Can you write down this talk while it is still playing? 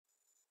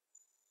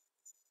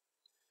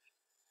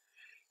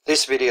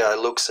This video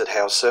looks at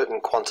how certain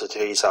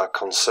quantities are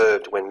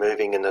conserved when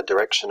moving in the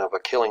direction of a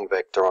killing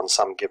vector on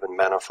some given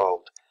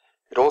manifold.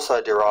 It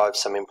also derives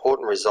some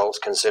important results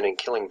concerning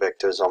killing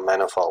vectors on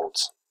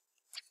manifolds.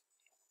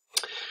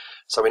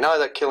 So we know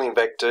that killing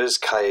vectors,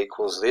 k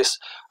equals this,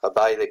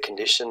 obey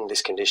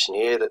this condition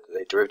here, that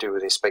the derivative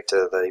with respect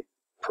to the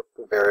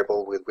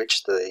variable with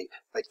which the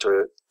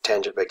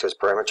tangent vector is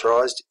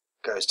parameterized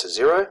goes to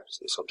 0. So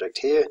this object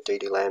here,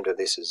 dd lambda,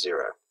 this is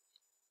 0.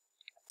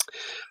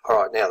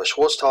 Alright, now the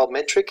Schwarzschild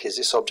metric is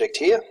this object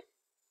here.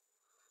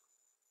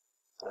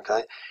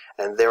 Okay,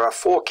 and there are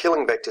 4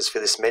 killing vectors for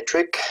this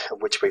metric,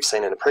 which we've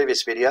seen in a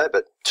previous video,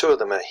 but 2 of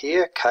them are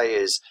here. K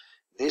is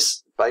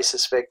this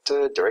basis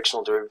vector,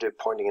 directional derivative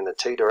pointing in the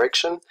t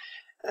direction,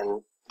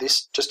 and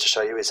this, just to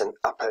show you, is an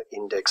upper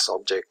index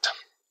object.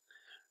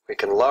 We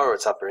can lower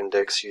its upper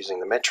index using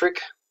the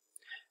metric,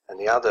 and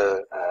the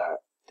other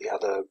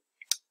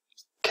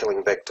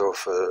killing vector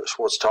for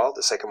Schwarzschild,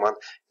 the second one,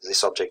 is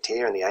this object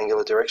here in the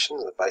angular direction,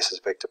 the basis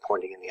vector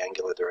pointing in the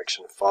angular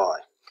direction phi.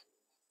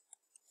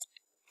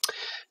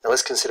 Now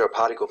let's consider a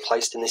particle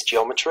placed in this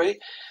geometry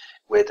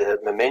where the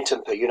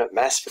momentum per unit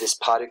mass for this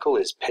particle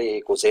is P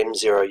equals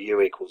m0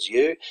 u equals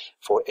u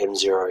for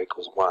m0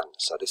 equals 1.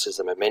 So this is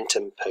the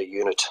momentum per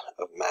unit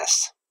of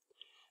mass.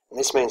 And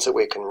this means that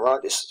we can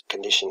write this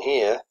condition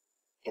here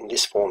in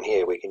this form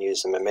here. We can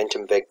use the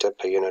momentum vector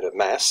per unit of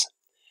mass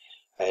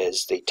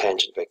as the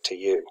tangent vector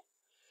u.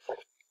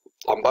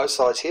 On both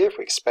sides here, if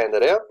we expand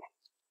it out,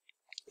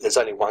 there's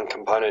only one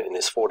component in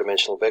this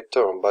 4-dimensional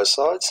vector on both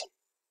sides.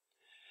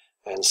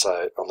 And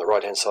so on the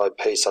right hand side,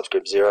 P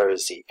subscript 0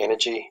 is the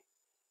energy,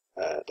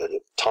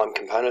 the time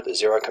component, the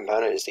 0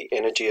 component is the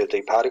energy of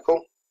the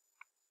particle,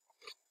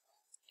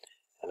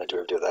 and the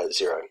derivative of that is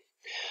 0.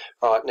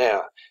 Alright,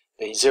 now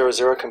the 0,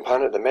 0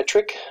 component of the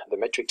metric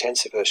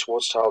tensor for the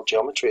Schwarzschild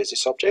geometry is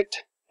this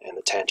object, and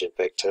the tangent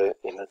vector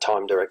in the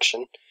time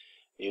direction,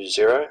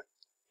 u0,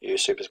 u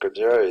superscript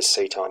 0 is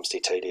c times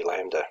dt d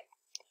lambda.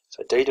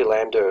 So d d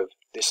lambda of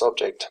this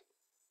object,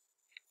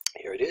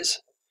 here it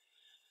is,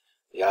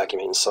 the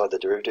argument inside the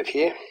derivative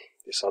here,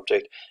 this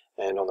object,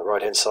 and on the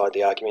right hand side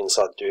the argument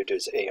inside the derivative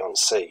is e on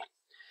c.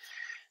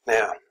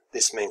 Now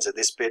this means that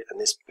this bit and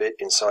this bit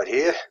inside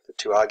here, the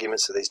two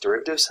arguments of these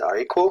derivatives are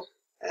equal,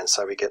 and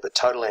so we get the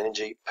total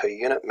energy per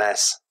unit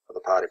mass of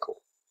the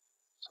particle.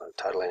 So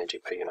total energy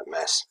per unit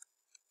mass.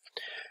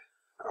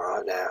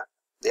 Alright, now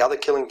the other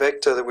killing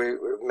vector that we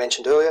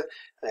mentioned earlier,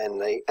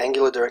 and the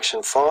angular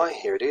direction phi,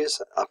 here it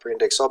is, upper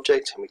index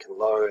object, and we can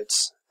lower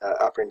its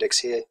upper index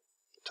here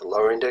to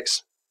lower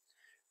index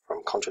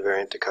from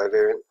contravariant to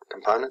covariant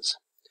components.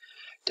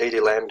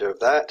 dd lambda of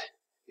that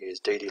is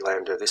dd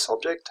lambda of this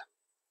object,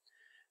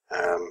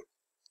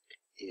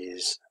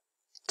 is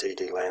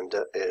dd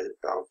lambda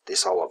of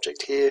this whole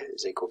object here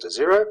is equal to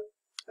 0,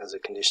 as the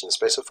condition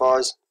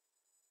specifies.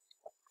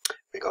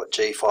 We got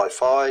g phi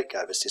phi,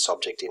 gave us this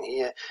object in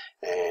here,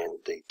 and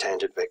the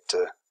tangent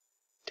vector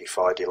d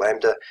phi d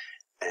lambda,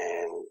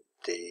 and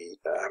the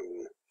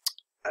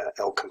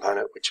L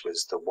component, which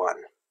was the 1,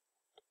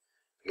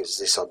 gives us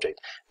this object.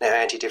 Now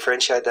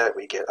anti-differentiate that,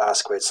 we get r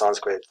squared sine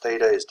squared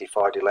theta is d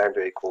phi d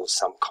lambda equals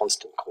some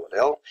constant called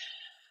L.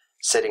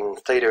 Setting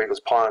theta equals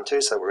pi on 2,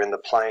 so we're in the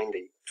plane,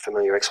 the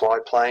familiar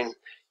xy plane,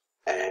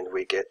 and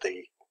we get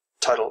the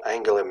total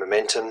angular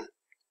momentum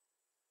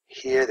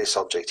here, this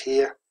object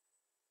here,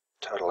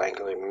 total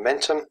angular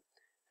momentum,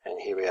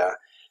 and here we are,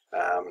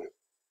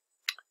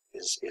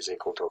 is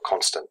equal to a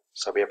constant.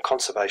 So we have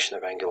conservation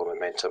of angular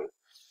momentum,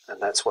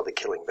 and that's what the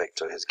killing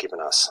vector has given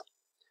us.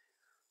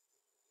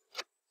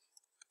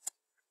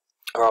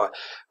 Alright,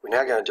 we're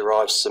now going to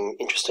derive some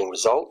interesting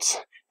results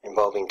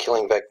involving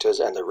killing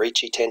vectors and the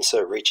Ricci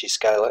tensor, Ricci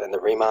scalar, and the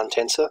Riemann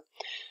tensor.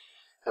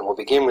 And we'll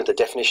begin with the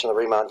definition of the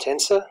Riemann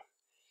tensor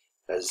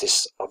as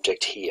this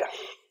object here.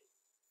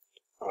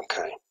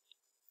 Okay.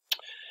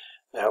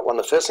 Now, one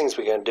of the first things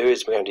we're going to do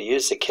is we're going to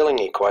use the killing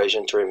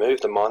equation to remove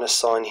the minus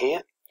sign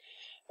here,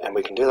 and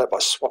we can do that by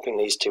swapping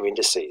these two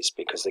indices,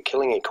 because the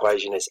killing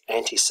equation is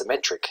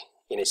anti-symmetric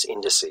in its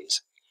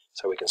indices.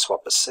 So we can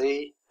swap the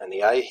c and the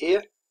a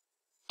here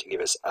to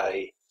give us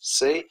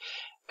AC,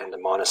 and the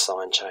minus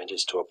sign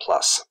changes to a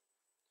plus.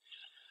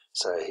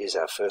 So here's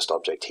our first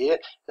object here,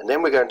 and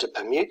then we're going to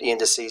permute the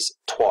indices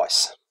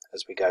twice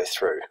as we go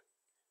through.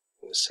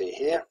 You'll see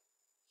here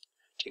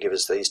to give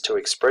us these two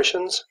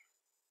expressions.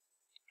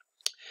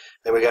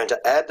 Then we're going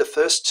to add the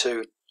first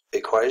two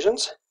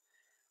equations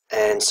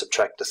and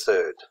subtract the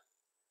third.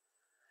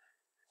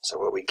 So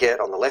what we get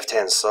on the left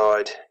hand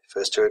side,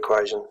 first two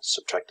equations,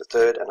 subtract the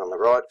third, and on the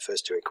right,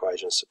 first two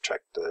equations,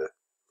 subtract the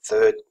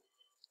third.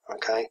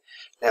 Okay,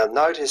 now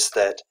notice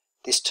that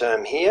this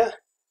term here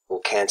will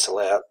cancel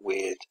out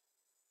with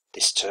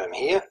this term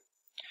here,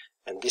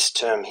 and this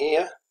term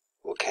here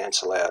will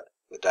cancel out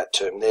with that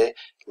term there,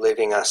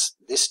 leaving us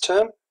this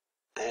term,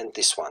 and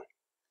this one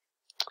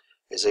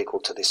is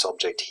equal to this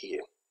object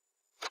here.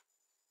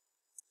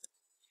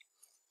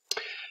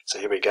 So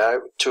here we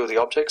go, two of the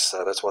objects,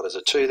 so that's why there's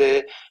a 2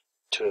 there.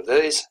 Two of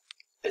these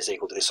is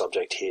equal to this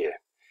object here.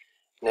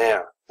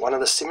 Now, one of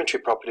the symmetry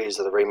properties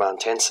of the Riemann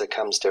tensor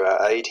comes to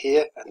our aid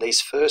here, and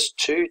these first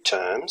two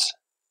terms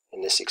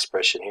in this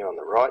expression here on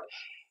the right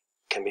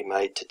can be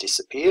made to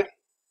disappear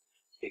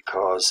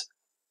because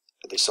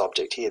this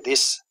object here,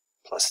 this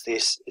plus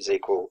this, is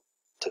equal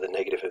to the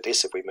negative of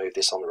this. If we move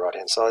this on the right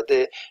hand side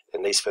there,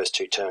 then these first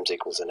two terms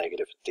equals the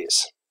negative of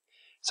this.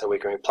 So we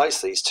can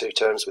replace these two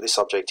terms with this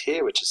object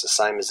here, which is the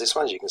same as this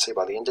one. As you can see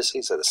by the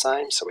indices, they're the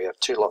same. So we have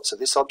two lots of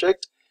this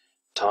object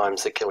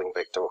times the killing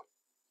vector.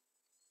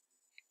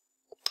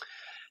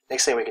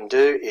 Next thing we can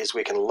do is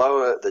we can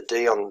lower the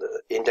d on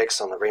the index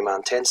on the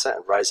Riemann tensor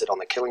and raise it on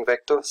the killing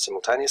vector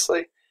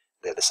simultaneously.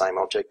 They're the same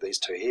object, these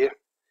two here.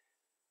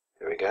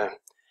 There we go.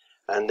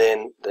 And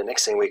then the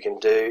next thing we can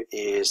do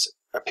is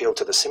appeal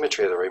to the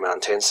symmetry of the Riemann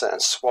tensor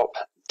and swap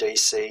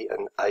DC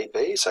and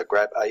AB. So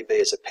grab AB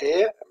as a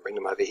pair and bring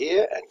them over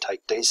here, and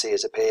take DC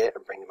as a pair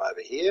and bring them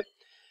over here.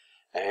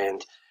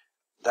 And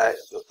they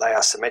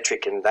are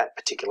symmetric in that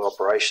particular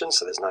operation,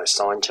 so there's no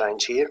sign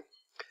change here.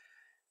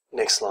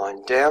 Next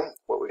line down,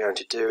 what we're going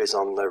to do is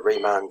on the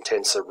Riemann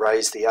tensor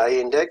raise the A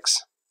index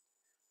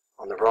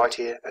on the right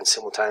here and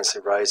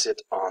simultaneously raise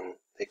it on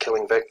the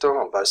killing vector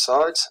on both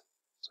sides.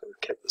 So we've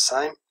kept the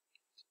same.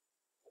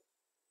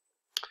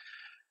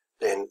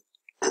 Then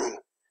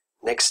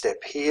next step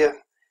here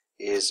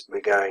is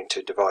we're going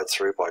to divide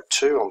through by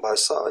 2 on both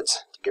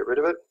sides to get rid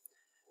of it.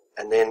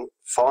 And then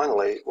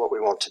finally what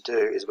we want to do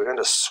is we're going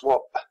to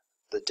swap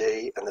the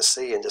D and the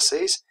C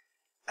indices,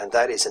 and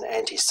that is an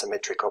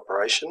anti-symmetric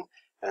operation,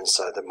 and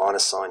so the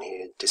minus sign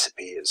here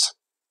disappears.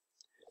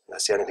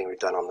 That's the only thing we've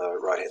done on the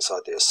right hand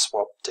side there,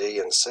 swap D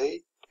and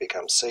C to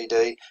become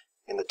CD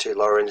in the two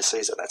lower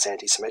indices, and that's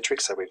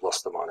anti-symmetric, so we've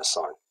lost the minus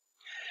sign.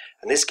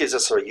 And this gives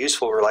us a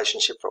useful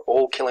relationship for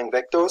all killing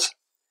vectors,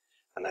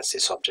 and that's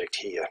this object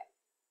here.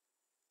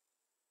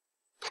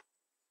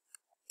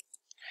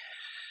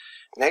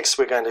 Next,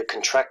 we're going to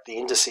contract the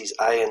indices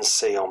A and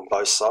C on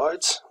both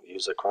sides. We'll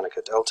use a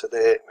Kronecker delta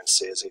there. When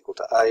C is equal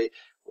to A,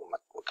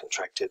 we'll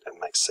contract it and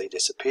make C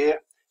disappear.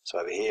 So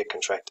over here,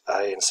 contract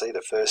A and C,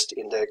 the first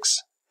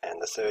index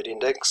and the third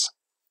index.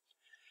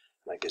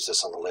 And that gives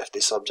us on the left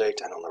this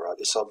object, and on the right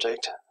this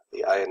object.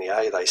 The A and the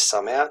A, they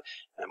sum out,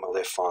 and we're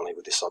left finally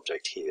with this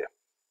object here.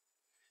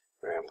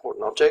 Very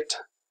important object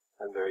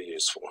and very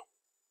useful.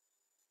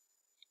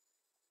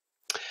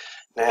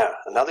 Now,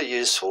 another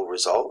useful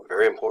result,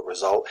 very important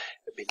result,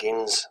 it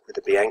begins with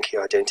the Bianchi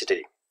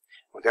identity.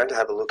 We're going to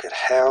have a look at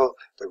how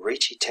the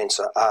Ricci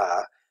tensor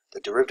R, the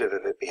derivative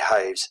of it,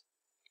 behaves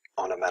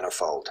on a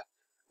manifold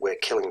where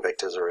killing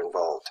vectors are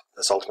involved.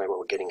 That's ultimately what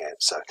we're getting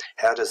at. So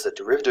how does the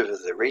derivative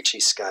of the Ricci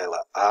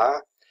scalar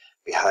R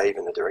behave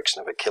in the direction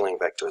of a killing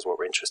vector is what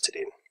we're interested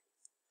in.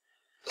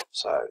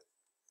 So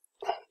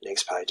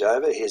next page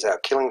over, here's our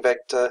killing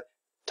vector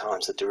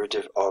times the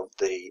derivative of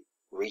the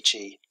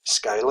Ricci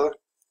scalar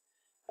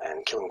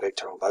and killing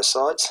vector on both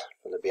sides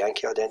from the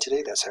Bianchi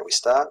identity. That's how we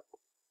start,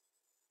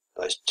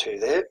 those two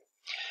there.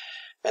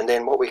 And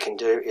then what we can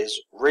do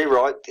is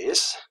rewrite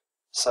this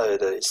so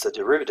that it's the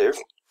derivative,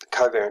 the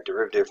covariant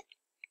derivative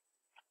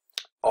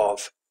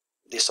of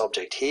this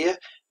object here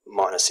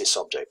minus this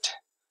object.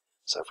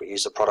 So if we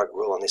use the product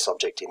rule on this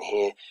object in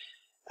here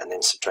and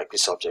then subtract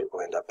this object,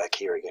 we'll end up back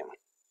here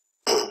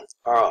again.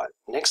 Alright,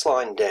 next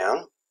line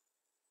down,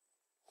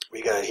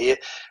 we go here,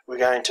 we're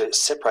going to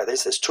separate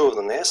these. There's two of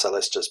them there, so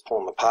let's just pull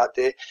them apart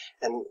there.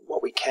 And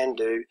what we can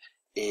do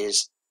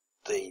is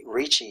the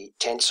Ricci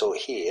tensor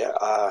here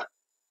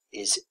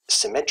is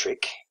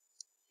symmetric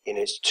in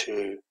its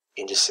two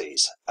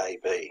indices,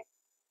 AB.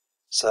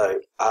 So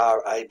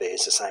RAB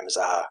is the same as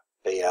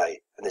RBA,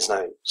 and there's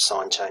no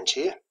sign change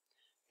here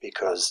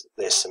because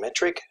they're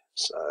symmetric,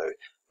 so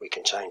we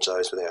can change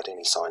those without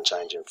any sign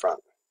change in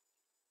front.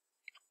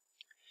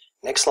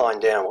 Next line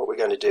down, what we're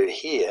going to do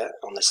here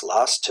on this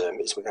last term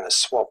is we're going to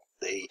swap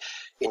the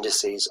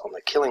indices on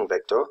the killing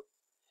vector.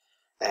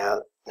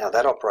 Now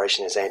that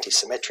operation is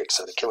anti-symmetric,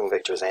 so the killing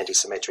vector is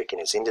anti-symmetric in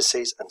its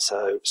indices, and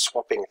so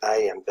swapping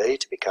A and B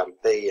to become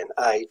B and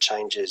A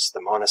changes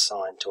the minus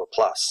sign to a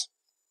plus.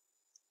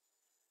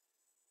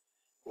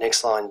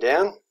 Next line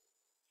down,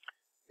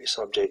 this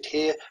object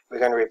here, we're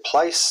going to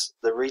replace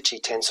the Ricci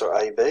tensor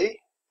AB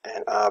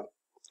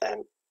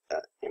and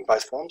in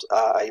both forms,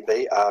 RAB,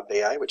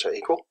 RBA, which are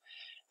equal,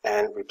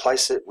 and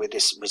replace it with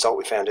this result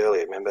we found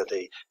earlier. Remember,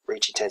 the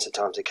Ricci tensor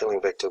times the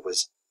killing vector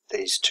was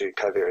these two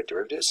covariant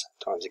derivatives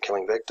times the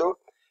killing vector.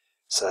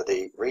 So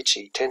the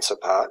Ricci tensor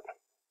part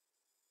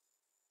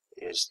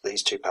is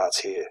these two parts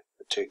here,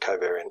 the two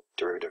covariant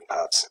derivative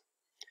parts.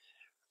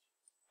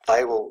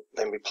 They will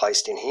then be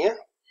placed in here.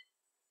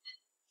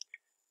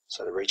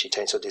 So the Ricci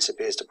tensor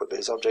disappears to put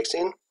these objects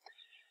in.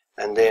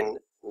 And then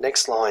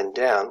next line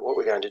down, what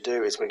we're going to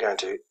do is we're going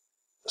to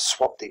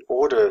swap the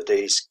order of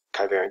these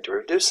covariant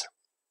derivatives,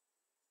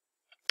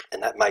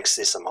 and that makes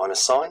this a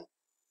minus sign.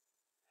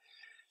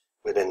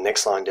 Within the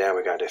next line down,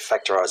 we're going to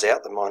factorize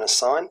out the minus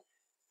sign,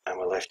 and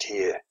we're left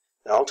here.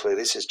 Now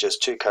ultimately this is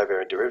just two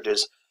covariant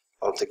derivatives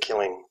of the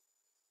killing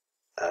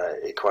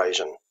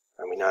equation,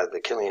 and we know the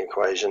killing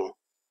equation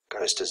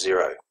goes to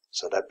 0,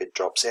 so that bit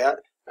drops out,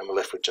 and we're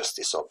left with just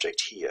this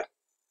object here.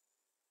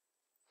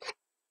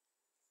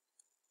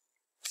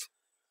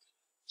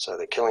 So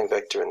the killing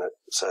vector and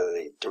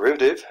the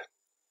derivative,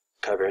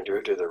 covariant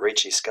derivative of the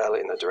Ricci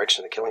scalar in the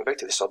direction of the killing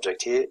vector, this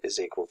object here, is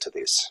equal to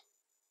this.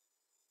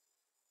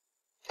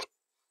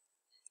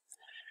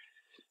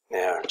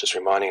 Now, just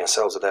reminding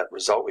ourselves of that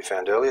result we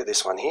found earlier,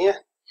 this one here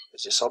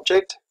is this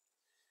object.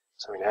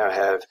 So we now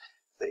have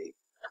the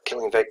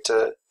killing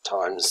vector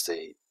times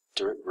the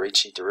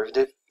Ricci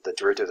derivative, the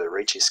derivative of the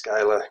Ricci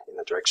scalar in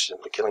the direction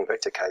of the killing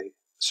vector, k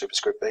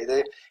superscript b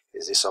there,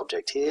 is this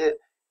object here.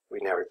 We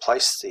now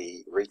replace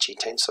the Ricci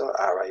tensor,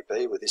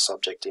 RAB, with this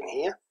object in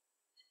here.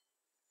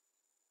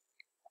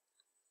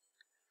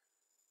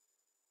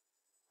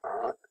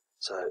 Alright,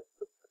 so,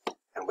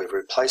 and we've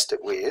replaced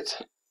it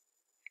with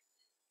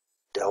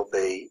del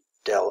B,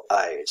 del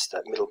A. It's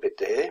that middle bit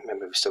there.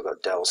 Remember, we've still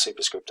got del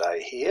superscript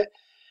A here.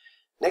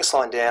 Next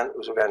line down,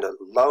 we're going to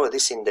lower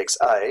this index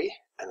A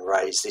and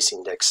raise this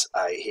index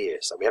A here.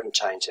 So we haven't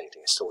changed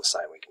anything. It's still the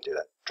same. We can do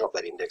that. Drop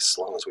that index as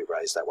long as we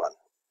raise that one.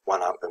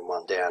 One up and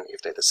one down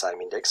if they're the same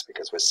index,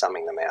 because we're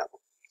summing them out,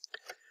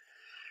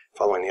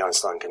 following the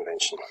Einstein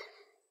convention.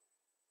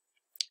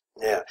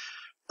 Now,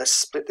 let's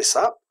split this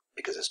up,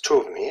 because there's two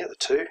of them here, the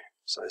two.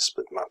 So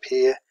split them up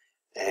here,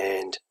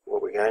 and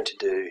what we're going to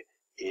do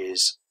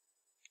is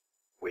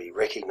we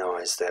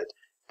recognize that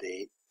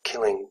the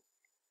killing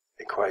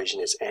equation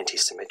is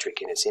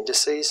anti-symmetric in its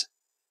indices.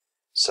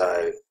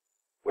 So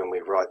when we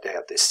write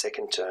out this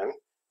second term,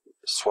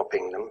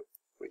 swapping them,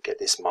 we get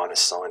this minus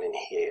sign in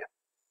here.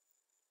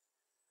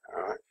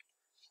 Alright,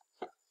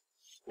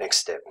 next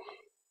step.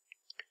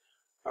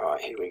 Alright,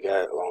 here we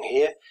go along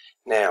here.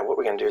 Now what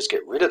we're going to do is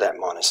get rid of that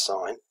minus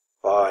sign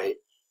by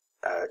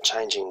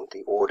changing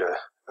the order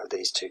of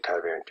these two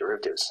covariant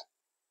derivatives.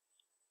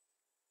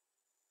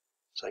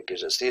 So it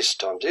gives us this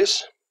times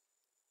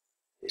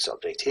this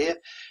object here.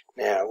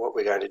 Now what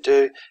we're going to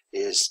do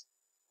is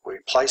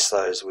replace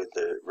those with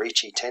the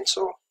Ricci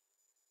tensor.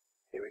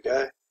 Here we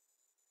go.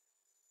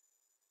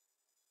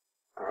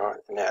 Alright,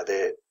 now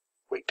there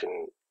we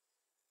can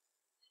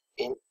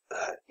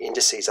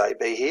indices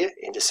AB here,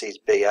 indices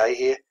BA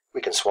here,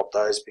 we can swap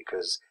those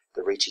because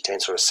the Ricci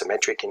tensor is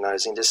symmetric in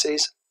those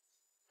indices.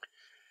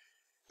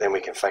 Then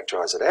we can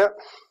factorize it out,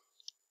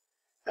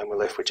 and we're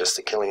left with just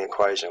the killing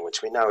equation,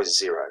 which we know is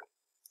 0.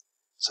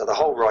 So the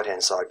whole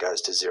right-hand side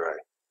goes to 0.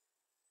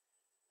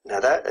 Now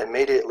that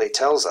immediately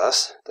tells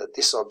us that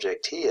this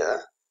object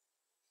here,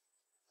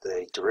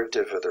 the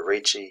derivative of the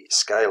Ricci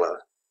scalar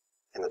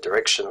in the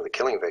direction of the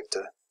killing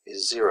vector,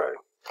 is 0.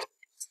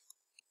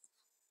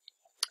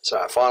 So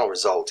our final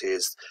result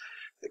is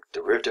the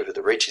derivative of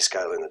the Ricci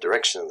scalar in the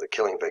direction of the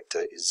killing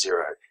vector is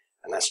 0,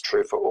 and that's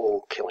true for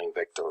all killing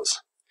vectors.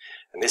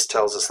 And this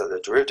tells us that the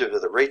derivative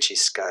of the Ricci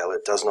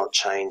scalar does not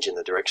change in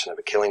the direction of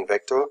a killing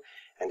vector,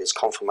 and is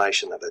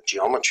confirmation that the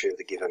geometry of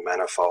the given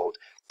manifold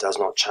does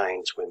not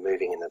change when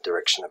moving in the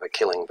direction of a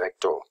killing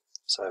vector.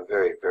 So a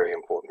very, very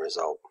important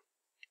result.